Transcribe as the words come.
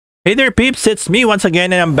Hey there peeps, it's me once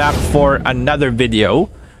again and I'm back for another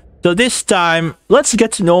video. So this time, let's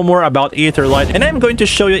get to know more about Etherlight, and I'm going to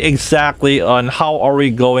show you exactly on how are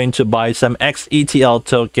we going to buy some xETL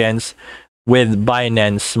tokens with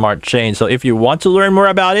Binance Smart Chain. So if you want to learn more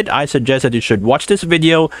about it, I suggest that you should watch this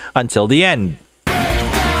video until the end.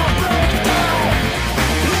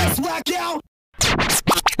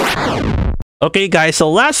 Okay guys, so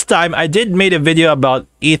last time I did made a video about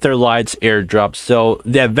Etherlight's airdrop. So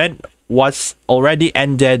the event was already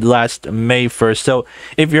ended last May 1st. So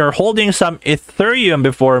if you're holding some Ethereum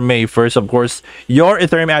before May 1st, of course, your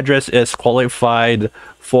Ethereum address is qualified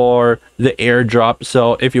for the airdrop.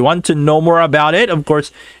 So if you want to know more about it, of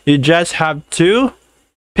course, you just have to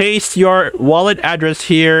paste your wallet address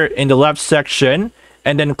here in the left section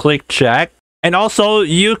and then click check. And also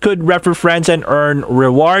you could refer friends and earn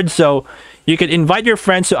rewards. So you can invite your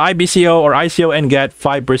friends to IBCO or ICO and get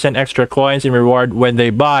 5% extra coins in reward when they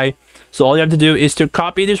buy. So all you have to do is to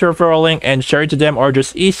copy this referral link and share it to them, or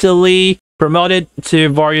just easily promote it to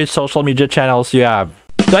various social media channels you have.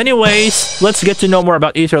 So anyways, let's get to know more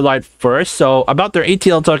about Etherlight first. So about their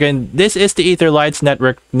ETL token, this is the Etherlight's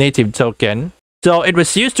network native token. So it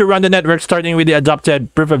was used to run the network starting with the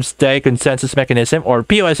adopted proof of stake consensus mechanism, or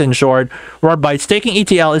POS in short, whereby staking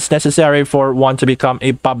ETL is necessary for one to become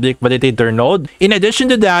a public validator node. In addition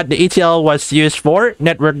to that, the ETL was used for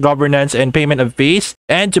network governance and payment of fees,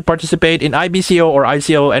 and to participate in IBCO or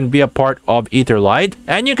ICO and be a part of Etherlight.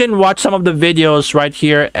 And you can watch some of the videos right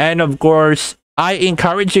here, and of course, I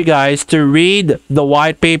encourage you guys to read the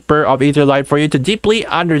white paper of Etherlight for you to deeply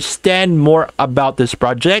understand more about this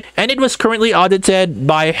project. And it was currently audited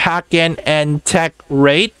by Hacken and Tech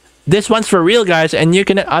Rate. This one's for real, guys, and you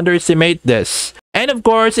cannot underestimate this. And of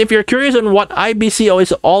course, if you're curious on what IBCO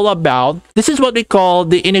is all about, this is what we call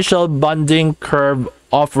the initial bonding curve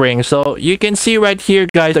offering. So you can see right here,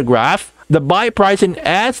 guys, the graph. The buy price in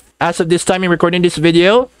ETH as of this time in recording this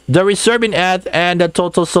video, the reserve in ETH, and the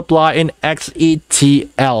total supply in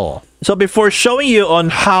xETL. So before showing you on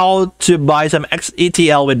how to buy some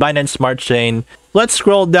xETL with Binance Smart Chain, let's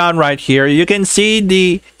scroll down right here. You can see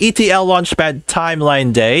the ETL launchpad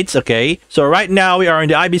timeline dates. Okay, so right now we are in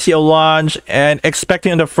the IBCO launch and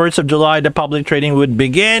expecting on the 1st of July the public trading would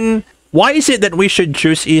begin. Why is it that we should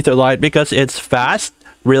choose Etherlight? Because it's fast,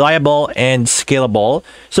 reliable, and scalable.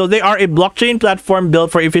 So they are a blockchain platform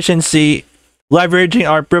built for efficiency, leveraging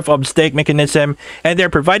our proof of stake mechanism, and they're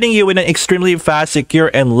providing you with an extremely fast,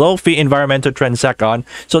 secure, and low fee environment to transact on.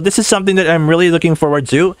 So this is something that I'm really looking forward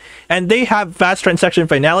to. And they have fast transaction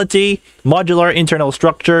finality, modular internal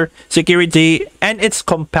structure, security, and it's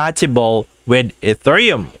compatible with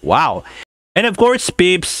Ethereum. Wow. And of course,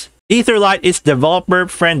 peeps, Etherlight is developer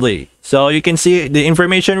friendly. So you can see the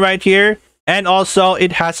information right here. And also,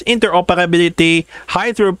 it has interoperability,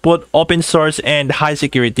 high throughput, open source, and high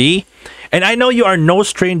security. And I know you are no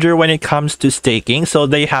stranger when it comes to staking, so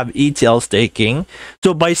they have ETL staking.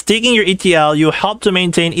 So by staking your ETL, you help to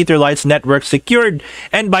maintain Etherlight's network secured,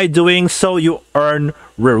 and by doing so, you earn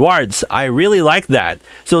rewards. I really like that.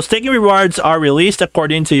 So staking rewards are released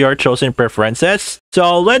according to your chosen preferences.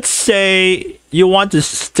 So let's say you want to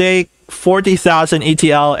stake 40,000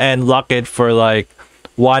 ETL and lock it for like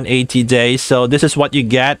 180 days. So this is what you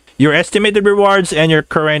get: your estimated rewards and your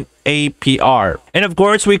current APR. And of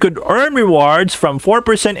course, we could earn rewards from 4%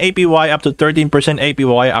 APY up to 13%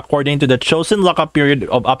 APY according to the chosen lockup period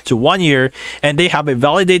of up to 1 year. And they have a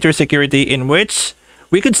validator security in which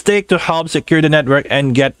we could stake to help secure the network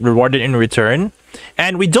and get rewarded in return.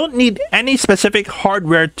 And we don't need any specific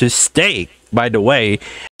hardware to stake, by the way.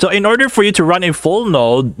 So in order for you to run a full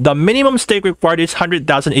node, the minimum stake required is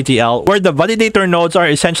 100,000 ETL, where the validator nodes are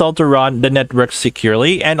essential to run the network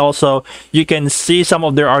securely. And also, you can see some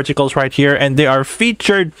of their articles right here, and they are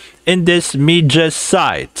featured in this media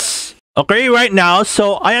sites. Okay, right now,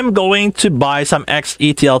 so I am going to buy some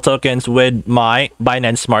xETL tokens with my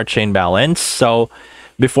Binance Smart Chain balance. So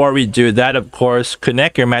before we do that, of course,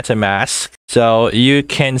 connect your Metamask. So you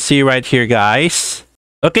can see right here, guys.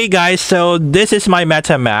 Okay guys, so this is my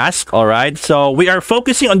Metamask. All right, so we are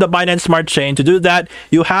focusing on the Binance Smart Chain. To do that,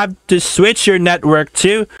 you have to switch your network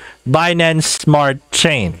to Binance Smart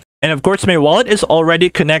Chain. And of course, my wallet is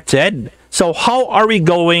already connected. So how are we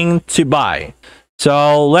going to buy?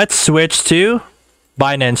 So let's switch to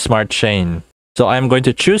Binance Smart Chain. So I'm going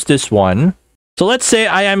to choose this one. So let's say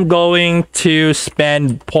I am going to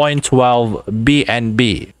spend 0.12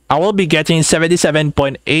 BNB. I will be getting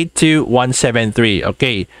 77.82173.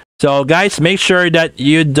 Okay, so guys, make sure that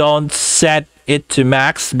you don't set it to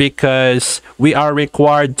max because we are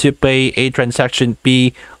required to pay a transaction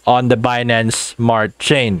fee on the Binance Smart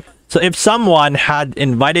Chain. So if someone had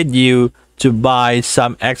invited you to buy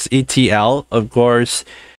some xETL, of course,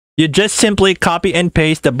 you just simply copy and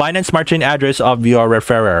paste the Binance Smart Chain address of your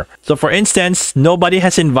referrer. So for instance, nobody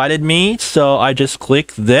has invited me, so I just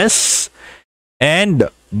click this and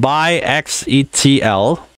buy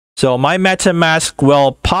xETL. So my MetaMask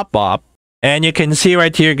will pop up, and you can see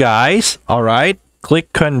right here, guys. All right,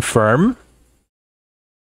 click confirm.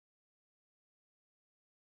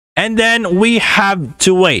 And then we have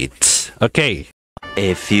to wait. Okay.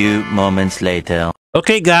 A few moments later.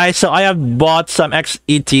 Okay, guys, so I have bought some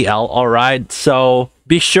xETL, all right? So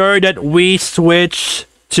be sure that we switch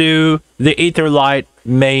to the Etherlite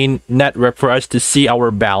main network for us to see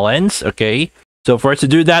our balance, okay? So for us to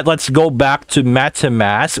do that, let's go back to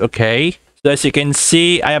Metamask, okay? So as you can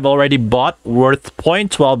see, I have already bought worth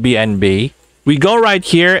 0.12 BNB. We go right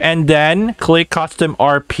here and then click custom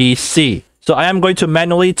RPC. So I am going to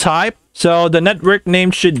manually type. So the network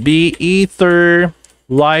name should be Etherlite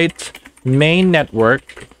main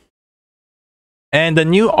network, and the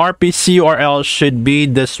new RPC URL should be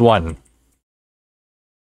this one.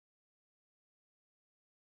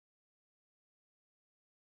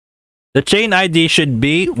 The chain ID should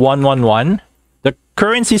be 111. The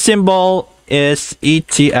currency symbol is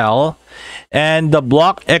ETL, and the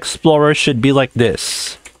block explorer should be like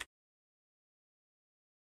this.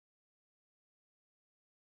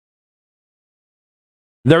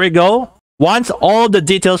 There we go. Once all the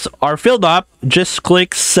details are filled up, just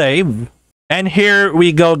click save. And here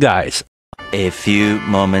we go, guys. A few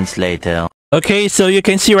moments later. Okay, so you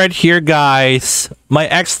can see right here, guys, my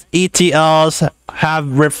xETLs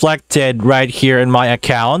have reflected right here in my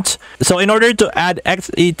account. So in order to add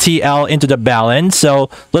xETL into the balance, so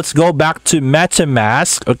let's go back to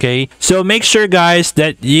MetaMask, okay? So make sure, guys,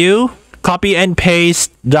 that you copy and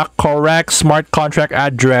paste the correct smart contract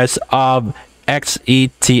address of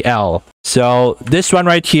xETL. So this one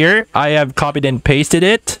right here, I have copied and pasted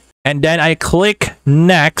it, and then I click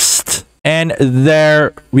next, and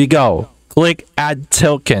there we go. Click add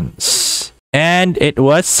tokens, and it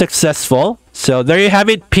was successful. So there you have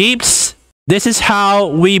it, peeps. This is how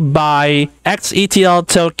we buy xETL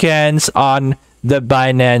tokens on the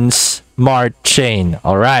Binance Smart Chain.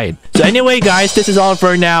 All right, so anyway, guys, this is all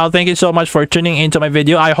for now. Thank you so much for tuning into my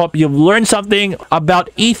video. I hope you've learned something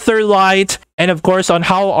about Etherlite, and of course on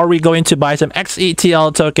how are we going to buy some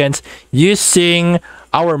xETL tokens using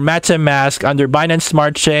our MetaMask under Binance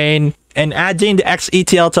Smart Chain and adding the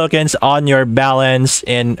xETL tokens on your balance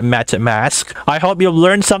in MetaMask. I hope you've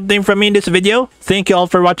learned something from me in this video. Thank you all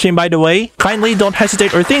for watching, by the way. Kindly don't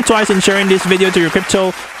hesitate or think twice in sharing this video to your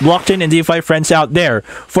crypto, blockchain, and DeFi friends out there.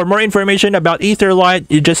 For more information about Etherlite,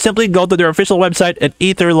 you just simply go to their official website at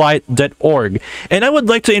etherlite.org. And I would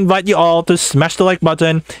like to invite you all to smash the like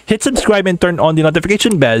button, hit subscribe, and turn on the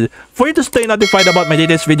notification bell for you to stay notified about my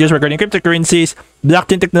latest videos regarding cryptocurrencies,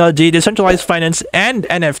 blockchain technology, decentralized finance, and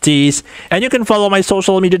NFTs. And you can follow my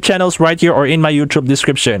social media channels right here or in my YouTube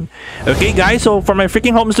description. Okay, guys, so from my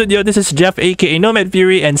freaking home studio, this is Jeff, aka Nomad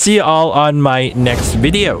Fury, and see you all on my next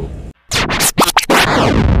video.